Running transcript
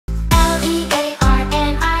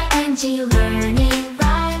L-E-A-R-N-I-N-G learning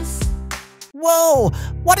rhymes. Whoa!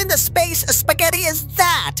 What in the space spaghetti is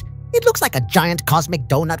that? It looks like a giant cosmic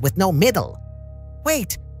donut with no middle.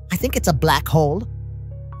 Wait, I think it's a black hole.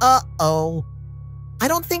 Uh-oh. I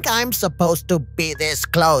don't think I'm supposed to be this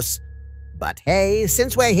close. But hey,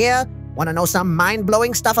 since we're here, wanna know some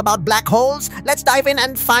mind-blowing stuff about black holes? Let's dive in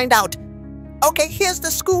and find out. Okay, here's the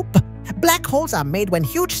scoop. Black holes are made when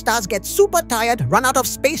huge stars get super tired, run out of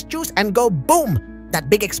space juice, and go boom! That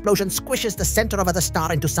big explosion squishes the center of the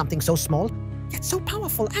star into something so small, yet so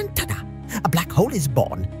powerful, and tada! A black hole is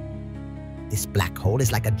born. This black hole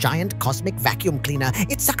is like a giant cosmic vacuum cleaner.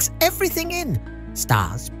 It sucks everything in.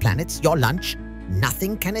 Stars, planets, your lunch.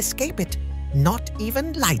 Nothing can escape it. Not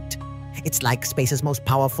even light. It's like space's most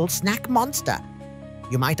powerful snack monster.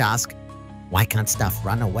 You might ask, why can't stuff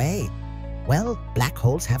run away? Well, black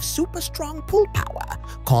holes have super strong pull power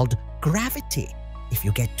called gravity. If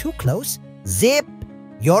you get too close, zip,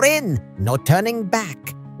 you're in. No turning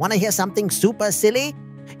back. Wanna hear something super silly?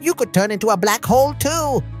 You could turn into a black hole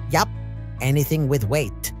too. Yup, anything with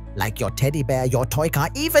weight, like your teddy bear, your toy car,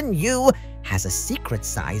 even you, has a secret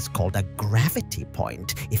size called a gravity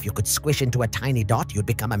point. If you could squish into a tiny dot, you'd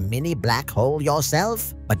become a mini black hole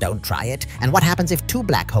yourself. But don't try it. And what happens if two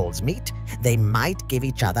black holes meet? They might give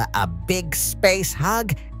each other a big space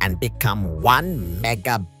hug and become one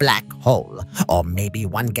mega black hole. Or maybe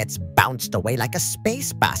one gets bounced away like a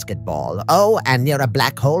space basketball. Oh, and near a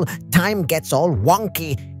black hole, time gets all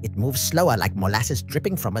wonky. It moves slower like molasses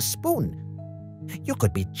dripping from a spoon. You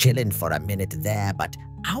could be chillin' for a minute there, but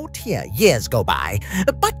out here, years go by.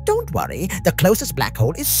 But don't worry, the closest black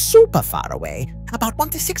hole is super far away, about 1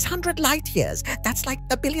 to 600 light years. That's like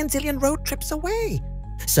a billion zillion road trips away.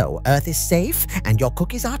 So Earth is safe, and your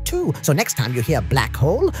cookies are too. So next time you hear black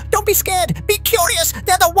hole, don't be scared, be curious.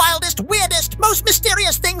 They're the wildest, weirdest, most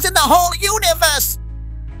mysterious things in the whole universe.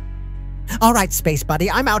 All right, space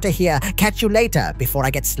buddy, I'm out of here. Catch you later before I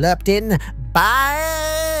get slurped in.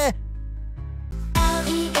 Bye!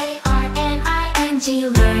 L-E-A-R-N-I-N-G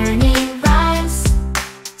learning